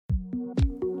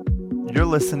You're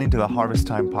listening to the Harvest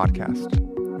Time podcast.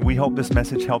 We hope this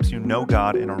message helps you know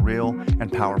God in a real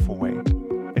and powerful way.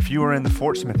 If you are in the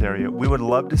Fort Smith area, we would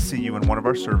love to see you in one of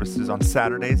our services on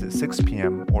Saturdays at 6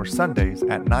 p.m. or Sundays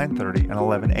at 9:30 and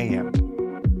 11 a.m.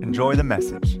 Enjoy the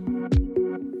message.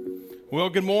 Well,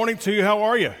 good morning to you. How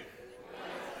are you?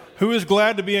 Who is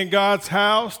glad to be in God's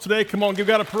house today? Come on, give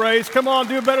God a praise. Come on,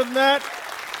 do better than that.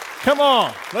 Come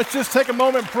on, let's just take a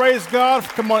moment and praise God.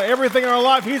 Come on, everything in our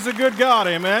life, He's a good God,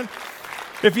 amen.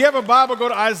 If you have a Bible, go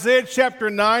to Isaiah chapter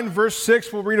 9, verse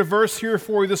 6. We'll read a verse here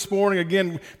for you this morning.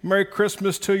 Again, Merry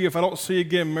Christmas to you. If I don't see you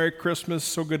again, Merry Christmas.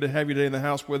 So good to have you today in the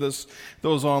house with us.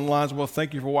 Those online as well,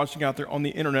 thank you for watching out there on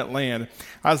the internet land.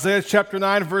 Isaiah chapter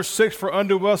 9, verse 6, For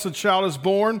unto us a child is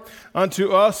born,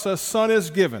 unto us a son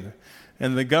is given,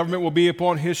 and the government will be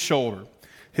upon his shoulder.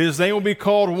 His name will be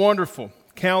called Wonderful,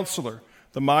 Counselor,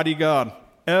 the Mighty God,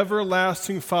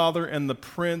 Everlasting Father, and the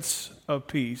Prince of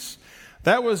Peace.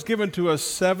 That was given to us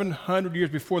 700 years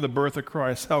before the birth of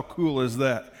Christ. How cool is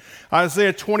that?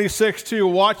 Isaiah 26:2.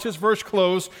 Watch this verse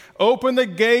close. Open the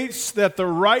gates that the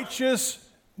righteous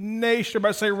nation.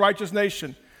 Everybody say righteous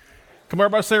nation. Come on,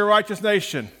 everybody say righteous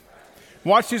nation.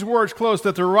 Watch these words close.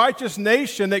 That the righteous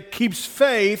nation that keeps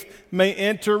faith may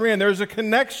enter in. There's a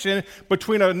connection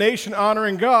between a nation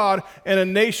honoring God and a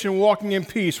nation walking in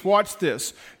peace. Watch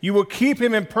this. You will keep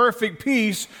him in perfect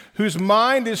peace, whose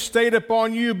mind is stayed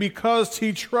upon you because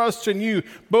he trusts in you.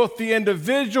 Both the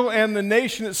individual and the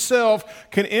nation itself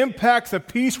can impact the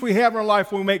peace we have in our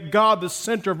life when we make God the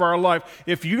center of our life.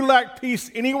 If you lack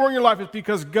peace anywhere in your life, it's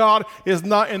because God is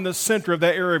not in the center of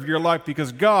that area of your life,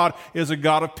 because God is a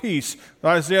God of peace.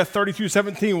 Isaiah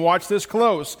 32:17, watch this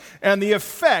close. And the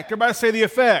effect, everybody say the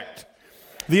effect.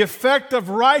 The effect of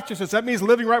righteousness, that means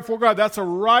living right before God. That's a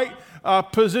right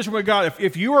position with God.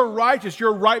 If you are righteous,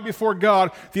 you're right before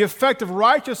God. The effect of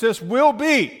righteousness will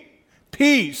be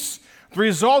peace. The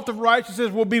result of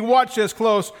righteousness will be, watch this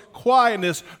close,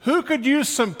 quietness. Who could use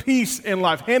some peace in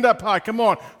life? Hand up high, come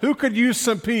on. Who could use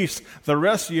some peace? The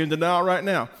rest of you in denial right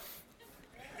now.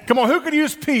 Come on, who could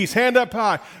use peace? Hand up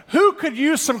high. Who could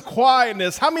use some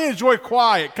quietness? How many enjoy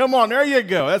quiet? Come on, there you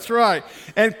go. That's right.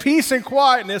 And peace and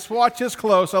quietness, watch this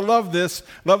close. I love this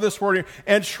word here.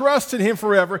 And trust in him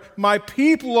forever. My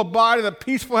people abide in a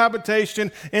peaceful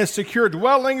habitation and secure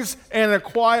dwellings and a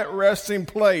quiet resting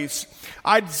place.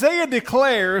 Isaiah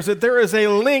declares that there is a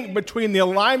link between the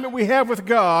alignment we have with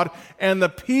God and the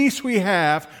peace we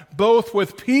have, both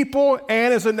with people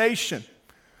and as a nation.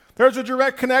 There's a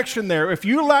direct connection there. If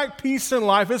you lack peace in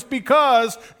life, it's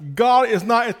because God is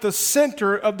not at the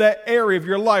center of that area of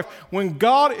your life. When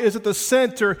God is at the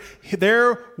center,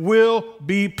 there will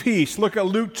be peace. Look at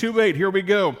Luke 2:8. Here we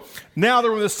go. Now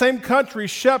there were in the same country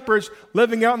shepherds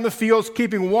living out in the fields,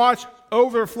 keeping watch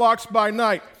over their flocks by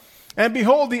night. And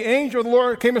behold, the angel of the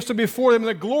Lord came and stood before them, and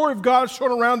the glory of God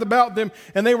shone around about them,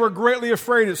 and they were greatly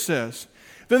afraid, it says.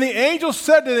 Then the angel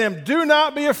said to them, Do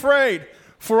not be afraid.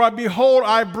 For behold,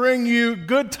 I bring you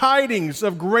good tidings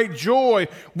of great joy,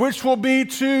 which will be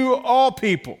to all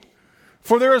people.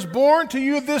 For there is born to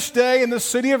you this day in the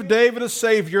city of David a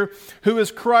Savior, who is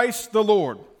Christ the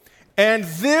Lord. And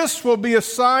this will be a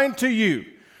sign to you.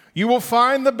 You will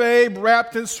find the babe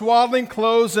wrapped in swaddling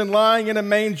clothes and lying in a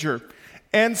manger.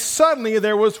 And suddenly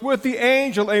there was with the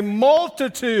angel a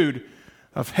multitude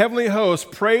of heavenly hosts,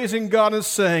 praising God and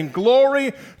saying,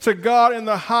 Glory to God in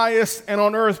the highest, and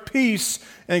on earth peace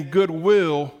and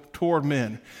goodwill toward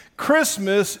men.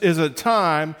 Christmas is a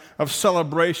time of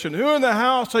celebration. Who in the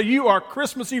house are you? Are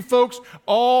Christmassy folks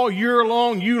all year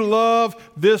long? You love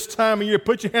this time of year.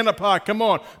 Put your hand up high. Come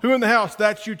on. Who in the house?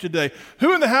 That's you today.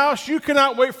 Who in the house? You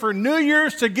cannot wait for New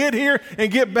Year's to get here and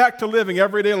get back to living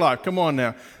everyday life. Come on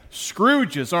now.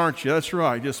 Scrooges, aren't you? That's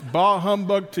right. Just bah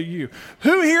humbug to you.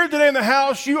 Who here today in the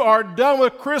house, you are done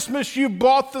with Christmas, you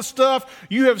bought the stuff,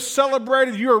 you have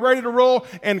celebrated, you are ready to roll,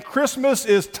 and Christmas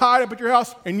is tied up at your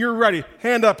house, and you're ready.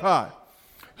 Hand up high.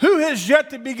 Who has yet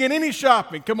to begin any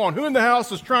shopping? Come on, who in the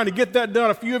house is trying to get that done?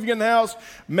 A few of you in the house,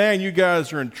 man, you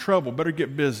guys are in trouble. Better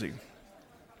get busy.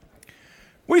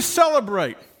 We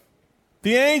celebrate.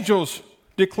 The angels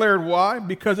declared why?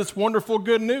 Because it's wonderful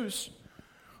good news.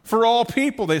 For all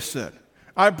people, they said.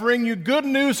 I bring you good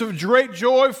news of great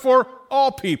joy for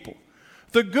all people.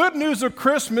 The good news of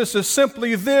Christmas is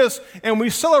simply this, and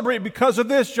we celebrate because of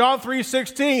this. John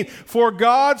 3:16, For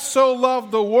God so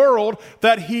loved the world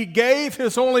that he gave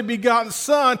his only begotten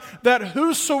Son, that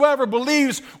whosoever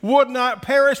believes would not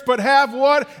perish but have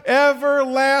what?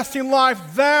 Everlasting life.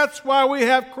 That's why we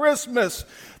have Christmas.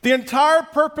 The entire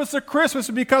purpose of Christmas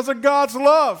is because of God's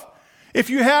love. If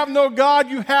you have no God,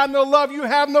 you have no love, you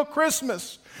have no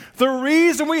Christmas. The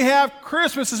reason we have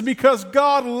Christmas is because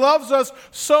God loves us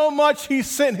so much, He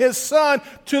sent His Son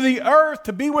to the earth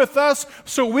to be with us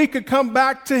so we could come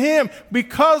back to Him.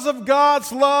 Because of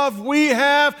God's love, we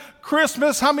have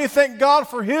Christmas. How many thank God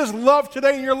for His love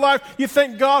today in your life? You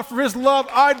thank God for His love?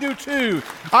 I do too.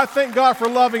 I thank God for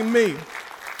loving me.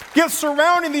 Yet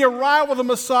surrounding the arrival of the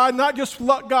Messiah, not just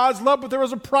God's love, but there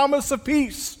was a promise of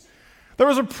peace. There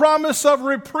was a promise of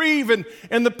reprieve,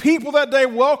 and the people that day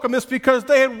welcomed this because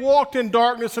they had walked in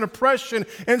darkness and oppression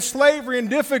and slavery and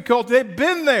difficulty. They'd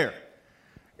been there,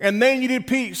 and they needed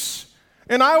peace.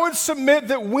 And I would submit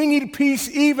that we need peace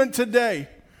even today.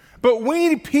 But we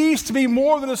need peace to be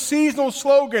more than a seasonal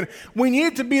slogan. We need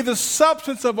it to be the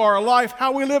substance of our life,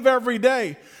 how we live every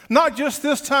day. Not just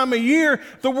this time of year.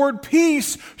 The word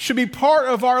peace should be part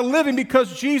of our living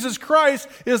because Jesus Christ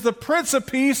is the Prince of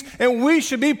Peace, and we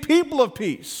should be people of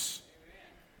peace.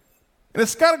 And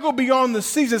it's got to go beyond the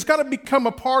season. It's got to become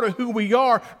a part of who we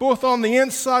are, both on the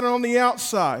inside and on the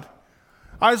outside.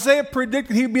 Isaiah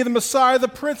predicted He'd be the Messiah, the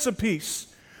Prince of Peace.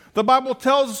 The Bible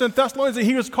tells us in Thessalonians that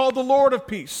He was called the Lord of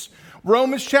Peace.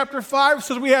 Romans chapter 5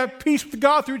 says we have peace with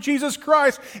God through Jesus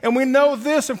Christ. And we know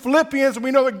this in Philippians, we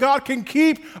know that God can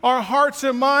keep our hearts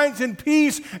and minds in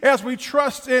peace as we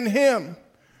trust in Him.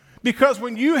 Because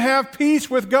when you have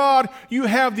peace with God, you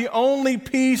have the only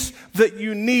peace that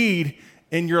you need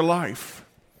in your life.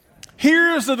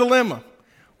 Here's the dilemma.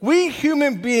 We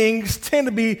human beings tend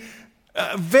to be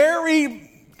very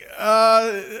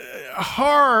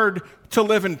hard to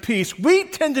live in peace. We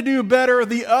tend to do better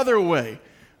the other way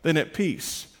than at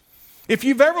peace. If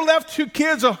you've ever left two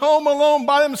kids at home alone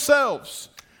by themselves,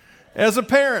 as a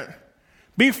parent,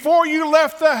 before you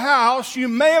left the house, you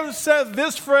may have said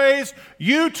this phrase,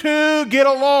 "You two get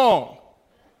along."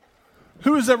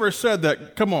 Who's ever said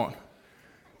that? Come on.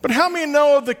 But how many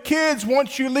know the kids,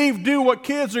 once you leave, do what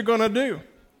kids are going to do?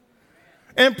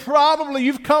 And probably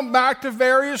you've come back to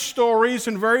various stories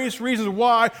and various reasons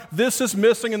why this is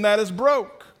missing and that is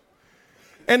broke.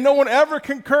 And no one ever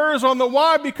concurs on the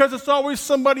why because it's always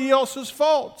somebody else's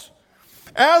fault.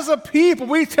 As a people,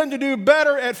 we tend to do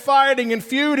better at fighting and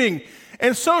feuding.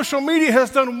 And social media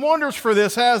has done wonders for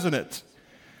this, hasn't it?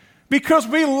 Because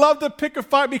we love to pick a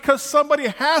fight because somebody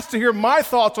has to hear my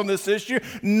thoughts on this issue.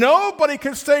 Nobody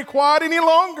can stay quiet any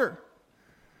longer.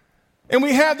 And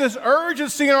we have this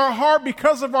urgency in our heart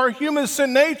because of our human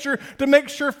sin nature to make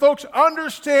sure folks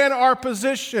understand our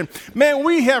position. Man,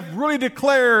 we have really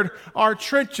declared our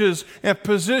trenches and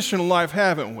position in life,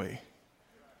 haven't we?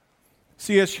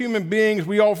 See, as human beings,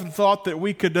 we often thought that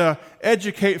we could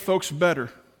educate folks better.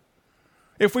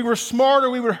 If we were smarter,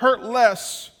 we would hurt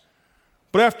less.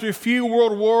 But after a few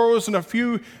world wars and a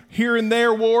few here and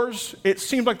there wars, it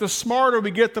seems like the smarter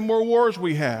we get, the more wars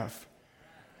we have.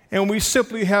 And we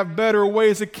simply have better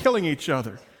ways of killing each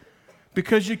other.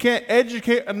 Because you can't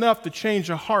educate enough to change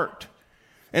a heart.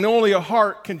 And only a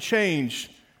heart can change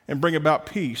and bring about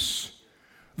peace.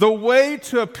 The way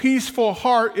to a peaceful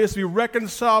heart is to be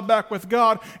reconciled back with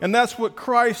God. And that's what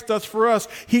Christ does for us.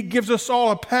 He gives us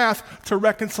all a path to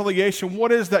reconciliation.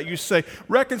 What is that, you say?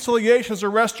 Reconciliation is a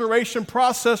restoration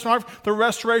process, the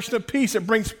restoration of peace. It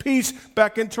brings peace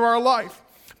back into our life.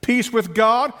 Peace with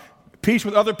God, peace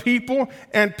with other people,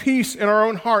 and peace in our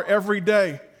own heart every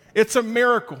day. It's a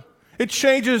miracle. It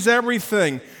changes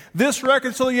everything. This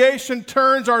reconciliation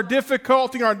turns our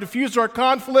difficulty, diffuses our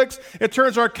conflicts. It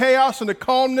turns our chaos into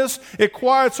calmness. It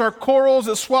quiets our quarrels.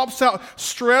 It swaps out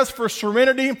stress for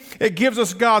serenity. It gives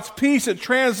us God's peace. It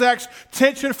transacts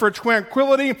tension for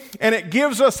tranquility. And it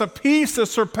gives us a peace that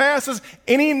surpasses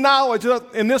any knowledge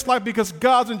in this life because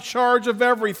God's in charge of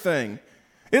everything.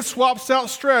 It swaps out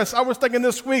stress. I was thinking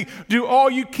this week, do all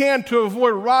you can to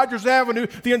avoid Rogers Avenue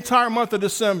the entire month of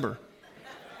December.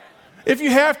 If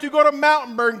you have to, go to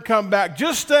Mountainburg and come back.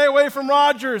 Just stay away from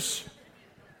Rogers.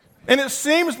 And it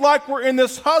seems like we're in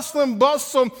this hustle and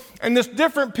bustle and this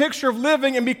different picture of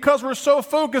living, and because we're so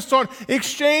focused on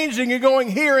exchanging and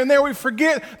going here and there, we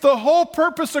forget the whole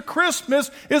purpose of Christmas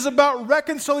is about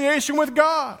reconciliation with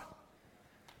God.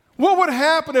 What would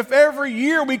happen if every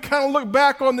year we kind of look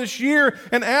back on this year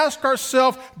and ask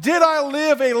ourselves, did I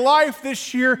live a life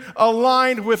this year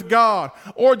aligned with God?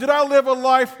 Or did I live a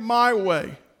life my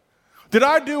way? Did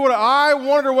I do what I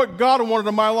wanted or what God wanted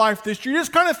in my life this year?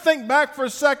 Just kind of think back for a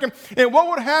second, and what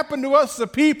would happen to us as a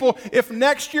people if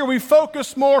next year we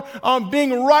focus more on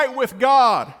being right with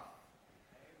God?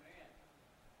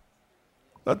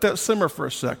 Let that simmer for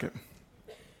a second.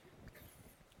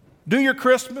 Do your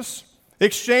Christmas,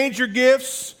 exchange your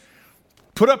gifts,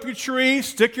 Put up your tree,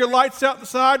 stick your lights out the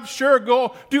side. Sure,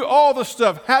 go do all the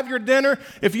stuff. Have your dinner.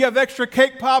 If you have extra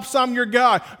cake pops, I'm your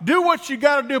guy. Do what you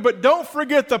got to do, but don't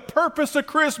forget the purpose of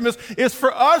Christmas is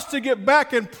for us to get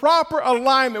back in proper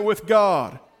alignment with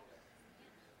God.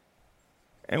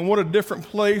 And what a different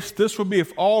place this would be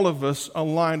if all of us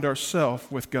aligned ourselves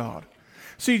with God.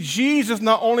 See, Jesus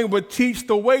not only would teach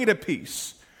the way to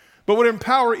peace, but would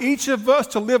empower each of us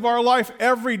to live our life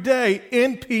every day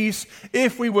in peace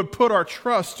if we would put our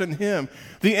trust in Him.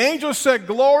 The angel said,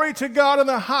 "Glory to God in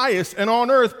the highest, and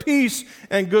on earth peace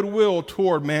and goodwill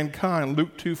toward mankind."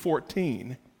 Luke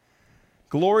 2:14.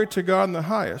 Glory to God in the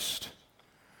highest.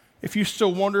 If you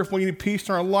still wonder if we need peace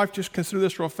in our life, just consider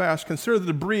this real fast. Consider the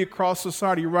debris across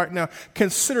society right now.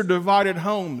 Consider divided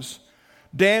homes,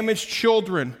 damaged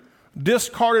children,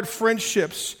 discarded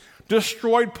friendships,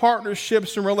 destroyed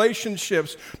partnerships and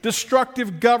relationships,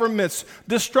 destructive governments,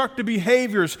 destructive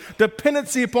behaviors,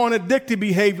 dependency upon addictive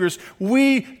behaviors.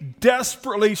 We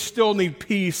desperately still need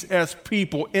peace as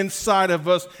people inside of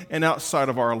us and outside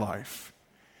of our life.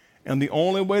 And the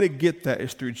only way to get that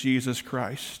is through Jesus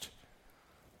Christ.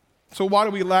 So why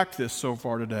do we lack this so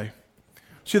far today?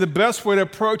 See, the best way to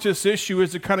approach this issue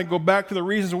is to kind of go back to the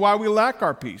reasons why we lack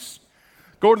our peace.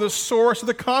 Go to the source of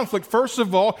the conflict. First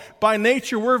of all, by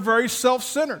nature, we're very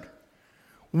self-centered.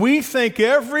 We think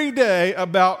every day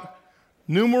about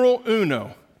numero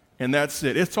uno, and that's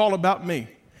it. It's all about me.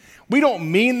 We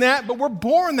don't mean that, but we're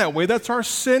born that way. That's our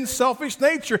sin, selfish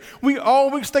nature. We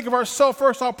always think of ourselves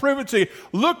first. I'll prove it to you.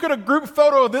 Look at a group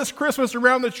photo of this Christmas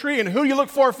around the tree, and who do you look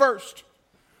for first?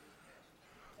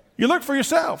 You look for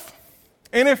yourself.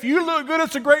 And if you look good,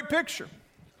 it's a great picture.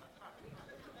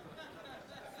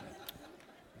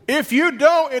 If you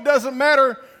don't, it doesn't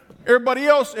matter everybody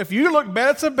else. If you look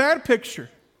bad, it's a bad picture.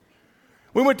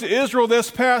 We went to Israel this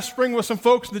past spring with some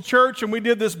folks in the church, and we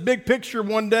did this big picture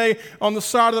one day on the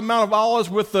side of the Mount of Olives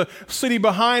with the city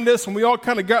behind us, and we all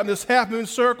kind of got in this half-moon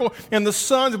circle, and the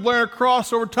sun's blaring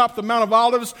across over top the Mount of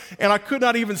Olives, and I could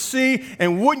not even see,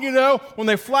 and wouldn't you know, when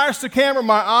they flashed the camera,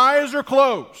 my eyes are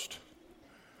closed.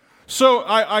 So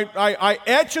I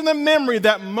etch in the memory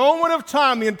that moment of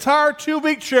time, the entire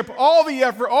 2-week trip, all the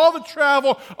effort, all the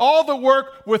travel, all the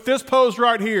work with this pose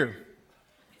right here.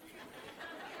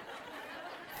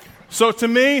 So to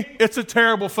me, it's a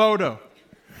terrible photo.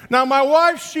 Now my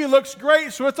wife, she looks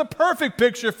great, so it's a perfect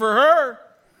picture for her.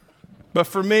 But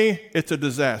for me, it's a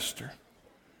disaster.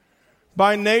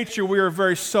 By nature, we are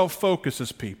very self-focused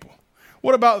as people.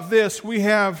 What about this? We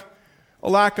have a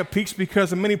lack of peace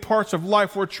because in many parts of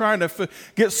life we're trying to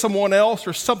get someone else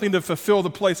or something to fulfill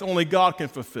the place only God can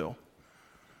fulfill.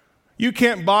 You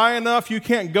can't buy enough, you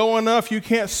can't go enough, you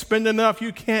can't spend enough,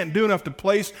 you can't do enough to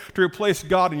replace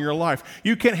God in your life.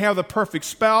 You can't have the perfect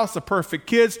spouse, the perfect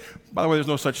kids. By the way, there's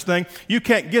no such thing. You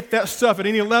can't get that stuff at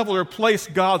any level to replace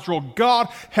God's role. God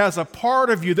has a part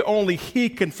of you that only He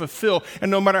can fulfill. And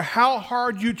no matter how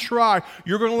hard you try,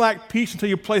 you're going to lack peace until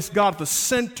you place God at the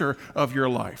center of your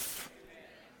life.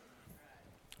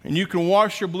 And you can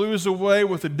wash your blues away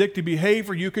with addictive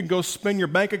behavior. You can go spend your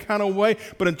bank account away.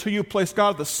 But until you place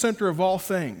God at the center of all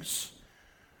things,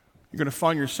 you're going to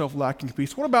find yourself lacking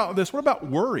peace. What about this? What about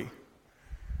worry?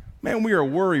 Man, we are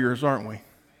worriers, aren't we?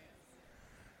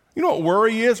 You know what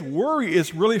worry is? Worry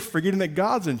is really forgetting that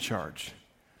God's in charge.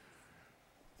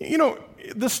 You know,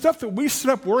 the stuff that we sit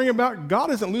up worrying about,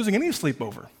 God isn't losing any sleep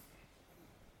over.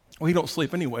 Well, He don't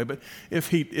sleep anyway, but if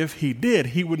he did,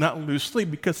 He would not lose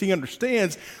sleep because He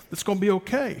understands it's going to be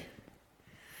okay.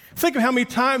 Think of how many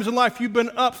times in life you've been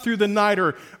up through the night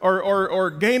or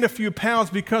gained a few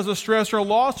pounds because of stress or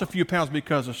lost a few pounds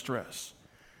because of stress.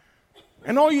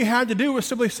 And all you had to do was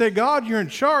simply say, God, you're in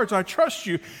charge. I trust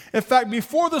you. In fact,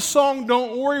 before the song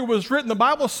Don't Worry was written, the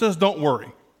Bible says don't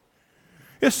worry.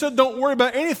 It said don't worry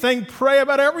about anything, pray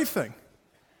about everything.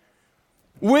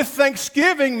 With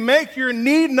thanksgiving, make your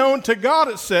need known to God,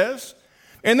 it says.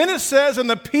 And then it says, and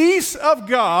the peace of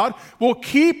God will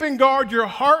keep and guard your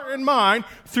heart and mind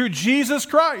through Jesus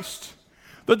Christ.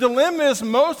 The dilemma is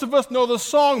most of us know the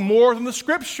song more than the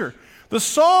Scripture. The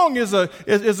song is a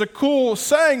cool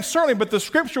saying, certainly, but the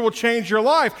Scripture will change your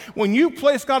life. When you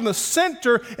place God in the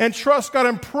center and trust God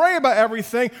and pray about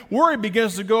everything, worry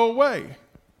begins to go away.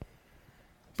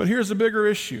 But here's the bigger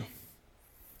issue.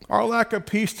 Our lack of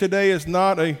peace today is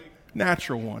not a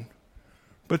natural one,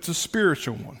 but it's a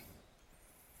spiritual one.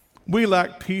 We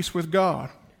lack peace with God.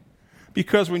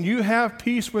 Because when you have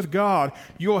peace with God,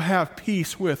 you'll have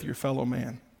peace with your fellow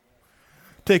man.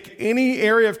 Take any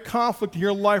area of conflict in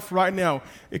your life right now.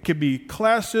 It could be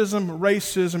classism,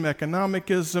 racism,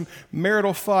 economicism,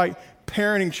 marital fight.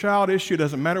 parenting-child issue,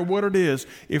 doesn't matter what it is,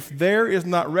 if there is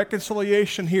not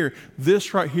reconciliation here,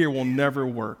 this right here will never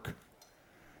work.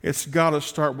 It's got to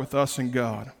start with us and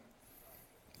God.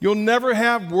 You'll never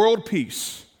have world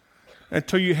peace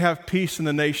until you have peace in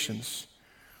the nations.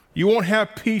 You won't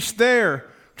have peace there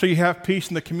until you have peace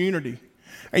in the community.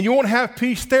 And you won't have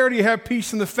peace there till you have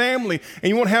peace in the family. And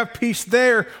you won't have peace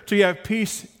there till you have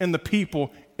peace in the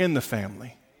people in the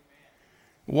family.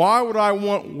 Why would I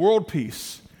want world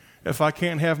peace if I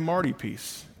can't have Marty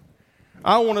peace?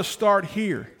 I want to start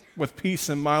here with peace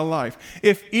in my life.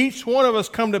 If each one of us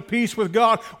come to peace with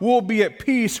God, we'll be at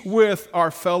peace with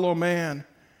our fellow man.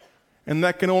 And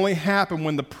that can only happen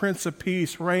when the Prince of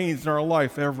Peace reigns in our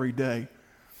life every day.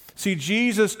 See,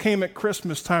 Jesus came at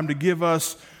Christmas time to give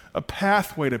us a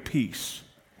pathway to peace.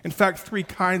 In fact, 3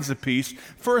 kinds of peace.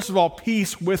 First of all,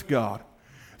 peace with God.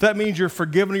 That means you're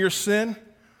forgiven of your sin.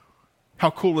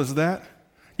 How cool is that?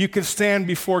 You can stand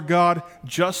before God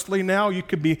justly now. You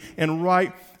can be in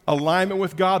right alignment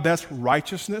with God. That's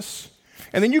righteousness.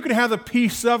 And then you can have the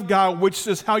peace of God, which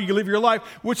is how you live your life,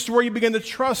 which is where you begin to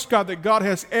trust God, that God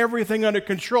has everything under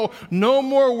control. No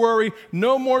more worry,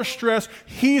 no more stress.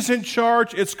 He's in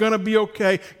charge. It's going to be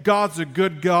okay. God's a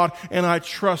good God, and I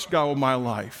trust God with my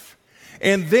life.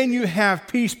 And then you have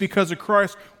peace because of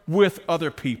Christ with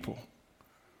other people.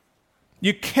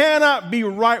 You cannot be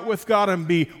right with God and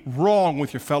be wrong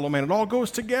with your fellow man. It all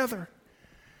goes together.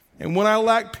 And when I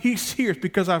lack peace here, it's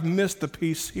because I've missed the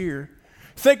peace here.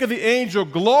 Think of the angel,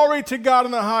 glory to God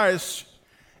in the highest,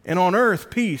 and on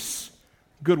earth, peace,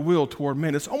 goodwill toward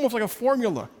men. It's almost like a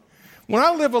formula. When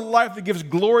I live a life that gives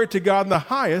glory to God in the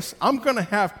highest, I'm going to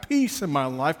have peace in my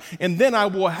life, and then I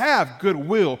will have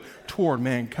goodwill toward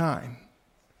mankind.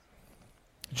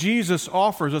 Jesus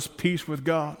offers us peace with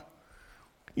God.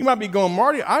 You might be going,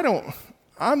 Marty,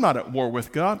 I'm not at war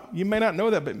with God. You may not know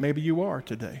that, but maybe you are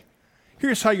today.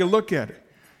 Here's how you look at it.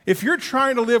 If you're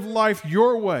trying to live life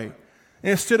your way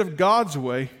instead of God's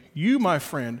way, you, my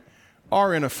friend,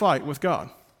 are in a fight with God.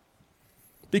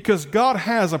 Because God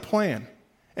has a plan,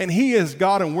 and He is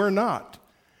God and we're not.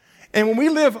 And when we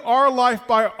live our life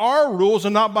by our rules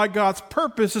and not by God's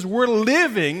purposes, we're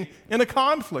living in a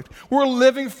conflict. We're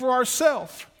living for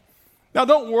ourselves. Now,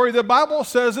 don't worry. The Bible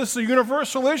says this is a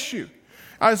universal issue.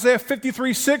 Isaiah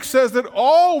 53:6 says that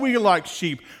all we like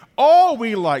sheep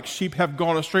have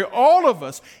gone astray. All of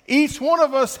us, each one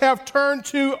of us have turned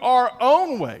to our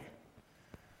own way.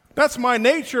 That's my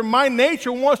nature. My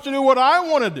nature wants to do what I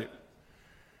want to do.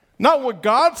 Not what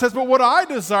God says, but what I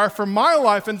desire for my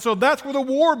life. And so that's where the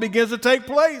war begins to take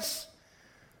place.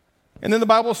 And then the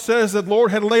Bible says that the Lord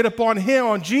had laid upon Him,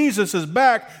 on Jesus'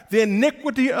 back, the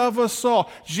iniquity of us all.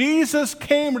 Jesus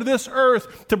came to this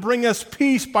earth to bring us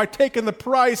peace by taking the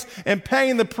price and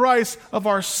paying the price of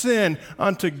our sin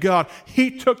unto God. He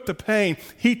took the pain.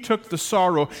 He took the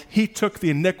sorrow. He took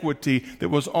the iniquity that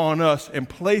was on us and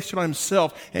placed it on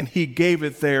Himself, and He gave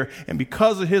it there. And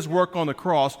because of His work on the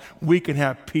cross, we can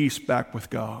have peace back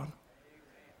with God.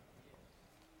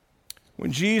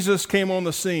 When Jesus came on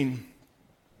the scene,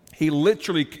 He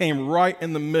literally came right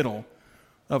in the middle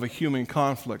of a human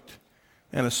conflict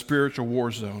and a spiritual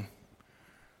war zone.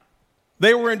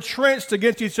 They were entrenched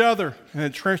against each other and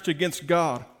entrenched against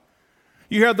God.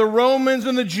 You had the Romans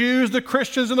and the Jews, the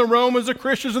Christians and the Romans, the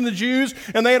Christians and the Jews,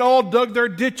 and they had all dug their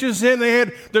ditches in. They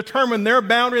had determined their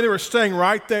boundary. They were staying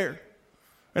right there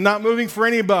and not moving for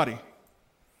anybody.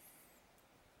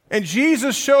 And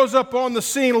Jesus shows up on the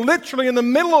scene literally in the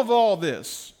middle of all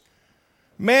this.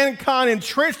 Mankind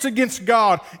entrenched against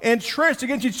God, entrenched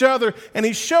against each other, and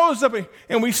He shows up,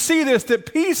 and we see this,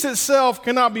 that peace itself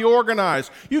cannot be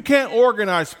organized. You can't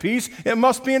organize peace. It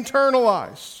must be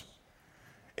internalized.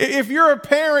 If you're a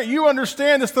parent, you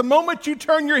understand this. The moment you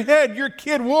turn your head, your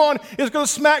kid one is going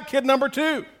to smack kid number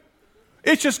two.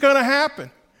 It's just going to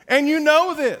happen. And you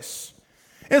know this.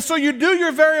 And so you do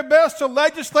your very best to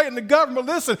legislate in the government.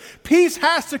 Listen, peace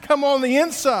has to come on the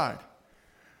inside.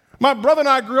 My brother and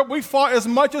I grew up, we fought as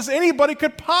much as anybody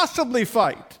could possibly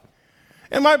fight.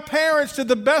 And my parents did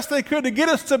the best they could to get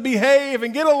us to behave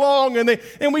and get along.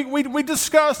 And we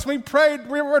discussed, we prayed,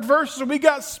 we read verses, and we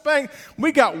got spanked.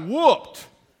 We got whooped.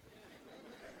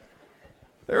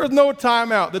 There was no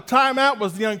timeout. The timeout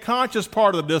was the unconscious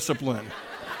part of the discipline.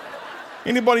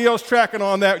 Anybody else tracking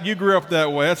on that? You grew up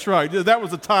that way. That's right. That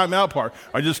was the timeout part.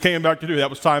 I just came back to do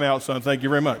that was timeout, son. Thank you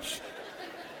very much.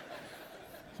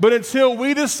 But until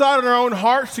we decide in our own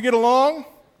hearts to get along,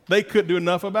 they couldn't do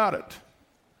enough about it.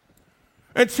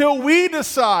 Until we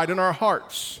decide in our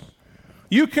hearts,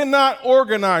 you cannot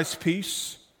organize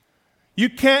peace. You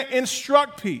can't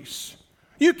instruct peace.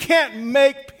 You can't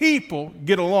make people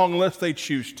get along unless they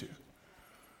choose to.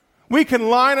 We can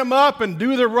line them up and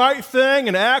do the right thing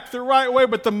and act the right way,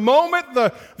 but the moment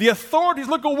the authorities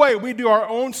look away, we do our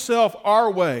own self our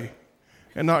way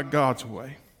and not God's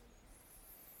way.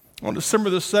 On December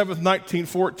the 7th,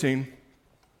 1914,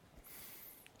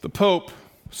 the Pope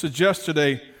suggested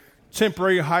a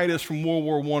temporary hiatus from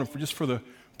World War I just for the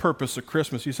purpose of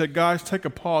Christmas. He said, guys, take a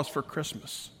pause for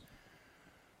Christmas.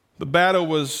 The battle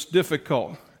was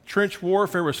difficult. Trench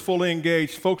warfare was fully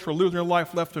engaged. Folks were losing their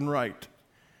life left and right.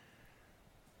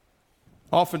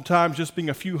 Oftentimes, just being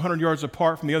a few hundred yards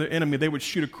apart from the other enemy, they would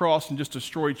shoot across and just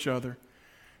destroy each other.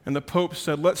 And the Pope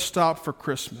said, let's stop for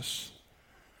Christmas.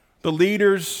 The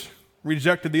leaders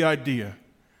rejected the idea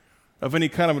of any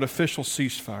kind of an official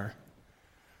ceasefire.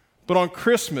 But on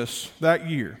Christmas that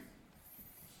year,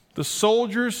 the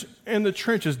soldiers in the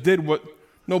trenches did what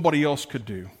nobody else could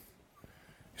do.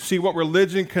 See, what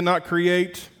religion cannot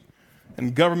create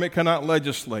and government cannot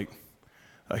legislate,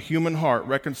 a human heart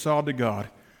reconciled to God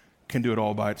can do it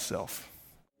all by itself.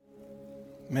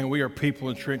 Man, we are people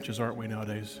in trenches, aren't we,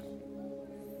 nowadays?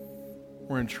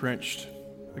 We're entrenched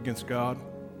against God,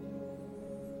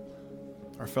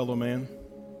 our fellow man.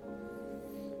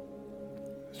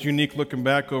 It's unique looking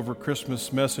back over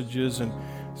Christmas messages, and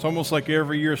it's almost like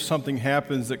every year something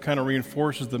happens that kind of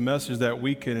reinforces the message that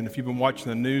weekend. And if you've been watching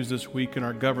the news this week in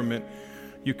our government,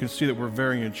 you can see that we're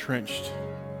very entrenched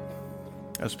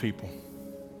as people.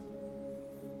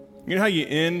 You know how you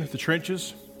end the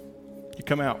trenches? You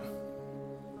come out.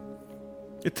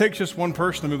 It takes just one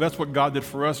person to move. That's what God did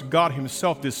for us. God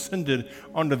himself descended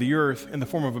onto the earth in the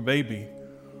form of a baby.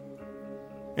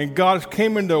 And God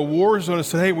came into a war zone and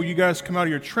said, hey, will you guys come out of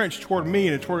your trench toward me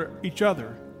and toward each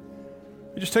other?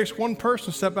 It just takes one person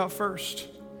to step out first.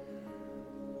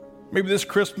 Maybe this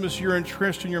Christmas you're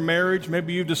entrenched in your marriage.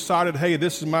 Maybe you've decided, hey,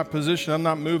 this is my position. I'm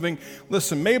not moving.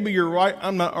 Listen, maybe you're right.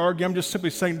 I'm not arguing. I'm just simply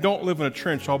saying don't live in a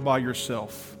trench all by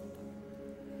yourself.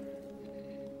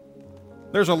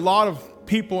 There's a lot of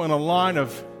people in a line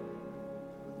of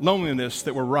loneliness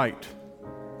that were right.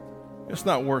 It's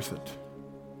not worth it.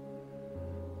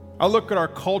 I look at our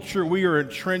culture. We are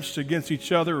entrenched against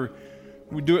each other.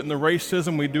 We do it in the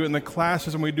racism, we do it in the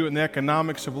classism, we do it in the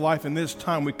economics of life. And this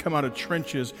time we come out of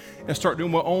trenches and start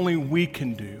doing what only we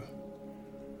can do.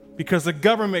 Because the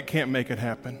government can't make it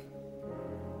happen.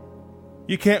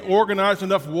 You can't organize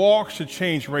enough walks to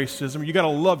change racism. You got to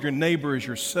love your neighbor as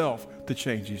yourself to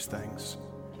change these things.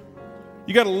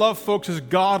 You got to love folks as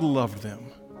God loved them.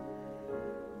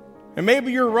 And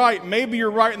maybe you're right. Maybe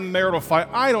you're right in the marital fight.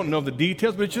 I don't know the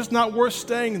details, but it's just not worth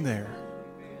staying there.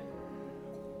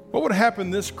 What would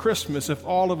happen this Christmas if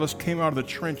all of us came out of the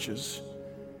trenches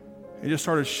and just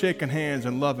started shaking hands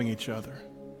and loving each other?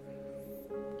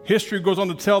 History goes on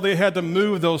to tell they had to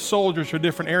move those soldiers to a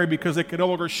different area because they could no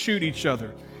longer shoot each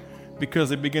other because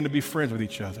they began to be friends with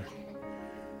each other.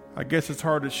 I guess it's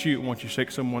hard to shoot once you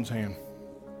shake someone's hand.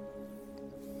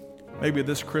 Maybe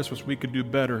this Christmas we could do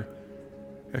better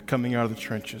at coming out of the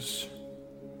trenches.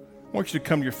 I want you to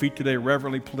come to your feet today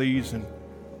reverently, please, and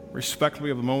respectfully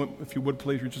of the moment, if you would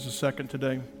please, for just a second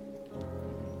today.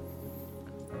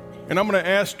 And I'm going to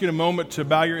ask you in a moment to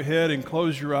bow your head and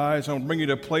close your eyes. I'm going to bring you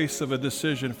to a place of a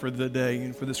decision for the day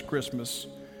and for this Christmas.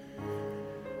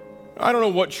 I don't know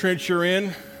what trench you're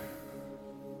in.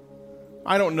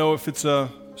 I don't know if it's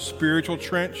a spiritual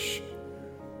trench.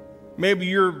 Maybe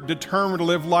you're determined to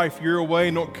live life your way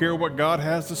and don't care what God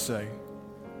has to say.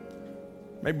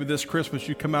 Maybe this Christmas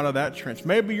you come out of that trench.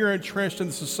 Maybe you're entrenched in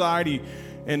the society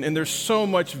and there's so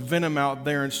much venom out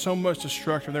there and so much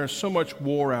destruction there and so much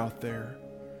war out there.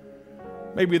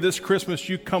 Maybe this Christmas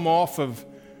you come off of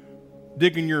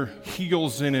digging your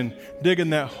heels in and digging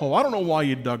that hole. I don't know why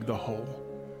you dug the hole.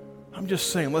 I'm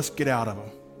just saying let's get out of them.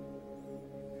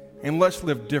 And let's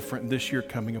live different this year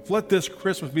coming up. Let this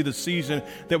Christmas be the season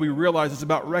that we realize it's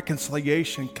about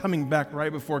reconciliation, coming back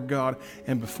right before God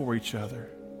and before each other.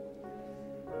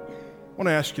 I want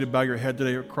to ask you to bow your head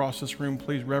today across this room,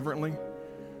 please, reverently.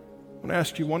 I want to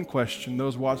ask you one question.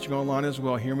 Those watching online as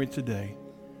well, hear me today.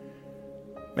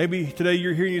 Maybe today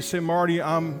you're here and you say, Marty,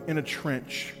 I'm in a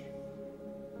trench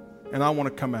and I want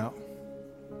to come out.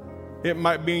 It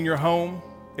might be in your home.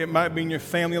 It might be in your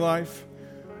family life.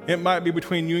 It might be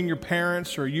between you and your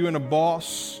parents or you and a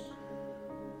boss.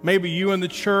 Maybe you and the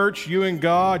church, you and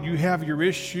God, you have your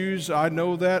issues. I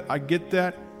know that. I get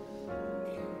that.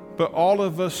 But all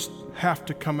of us have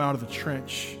to come out of the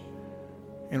trench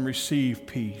and receive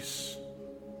peace.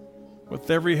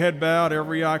 With every head bowed,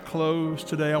 every eye closed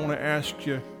today, I want to ask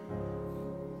you,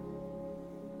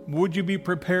 would you be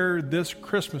prepared this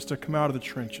Christmas to come out of the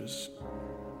trenches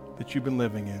that you've been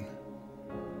living in?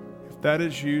 If that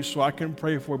is you, so I can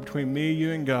pray for you between me,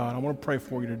 you, and God. I want to pray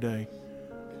for you today.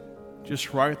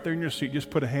 Just right there in your seat, just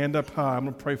put a hand up high. I'm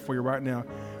going to pray for you right now.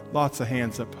 Lots of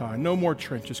hands up high. No more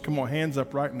trenches. Come on, hands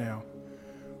up right now.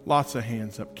 Lots of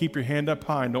hands up. Keep your hand up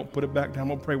high and don't put it back down. I'm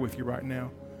going to pray with you right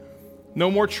now.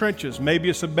 No more trenches. Maybe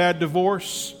it's a bad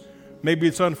divorce. Maybe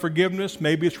it's unforgiveness.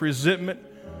 Maybe it's resentment.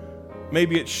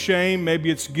 Maybe it's shame. Maybe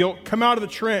it's guilt. Come out of the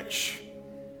trench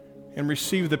and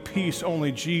receive the peace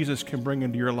only Jesus can bring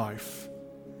into your life.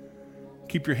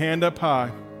 Keep your hand up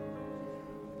high.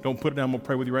 Don't put it down. I'm going to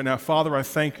pray with you right now. Father, I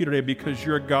thank you today because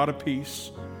you're a God of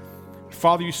peace.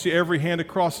 Father, you see every hand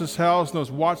across this house and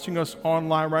those watching us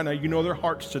online right now. You know their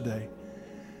hearts today.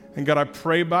 And God, I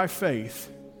pray by faith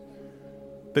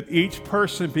that each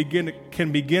person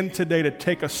can begin today to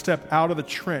take a step out of the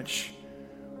trench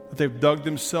that they've dug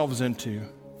themselves into.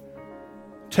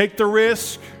 Take the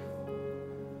risk,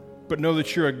 but know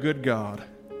that you're a good God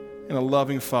and a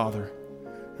loving Father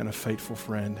and a faithful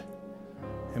friend.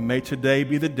 And may today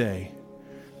be the day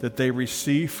that they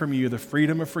receive from you the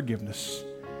freedom of forgiveness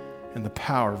and the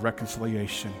power of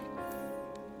reconciliation.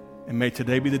 And may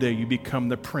today be the day you become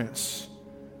the Prince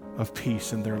of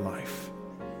Peace in their life.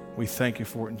 We thank you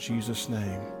for it in Jesus'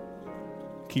 name.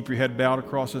 Keep your head bowed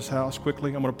across this house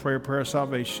quickly. I'm going to pray a prayer of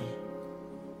salvation.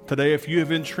 Today, if you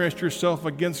have entrenched yourself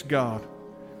against God,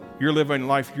 you're living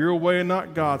life your way and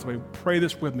not God's way, pray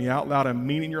this with me out loud and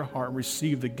mean in your heart and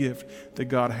receive the gift that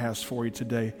God has for you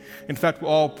today. In fact,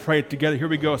 we'll all pray it together. Here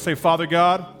we go. Say, Father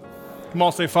God. Come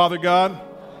on, say, Father God.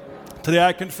 Today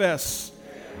I confess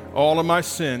all of my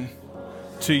sin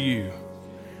to you.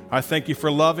 I thank you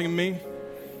for loving me.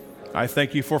 I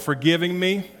thank you for forgiving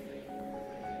me.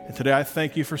 And today I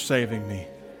thank you for saving me.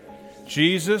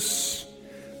 Jesus,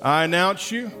 I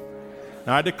announce you and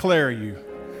I declare you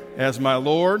as my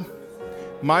Lord,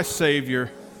 my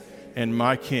Savior, and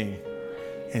my King.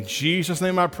 In Jesus'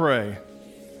 name I pray.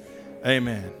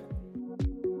 Amen.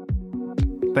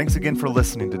 Thanks again for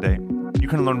listening today. You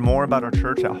can learn more about our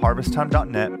church at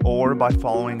harvesttime.net or by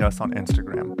following us on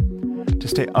Instagram. To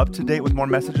stay up to date with more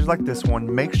messages like this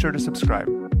one, make sure to subscribe.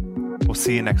 We'll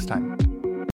see you next time.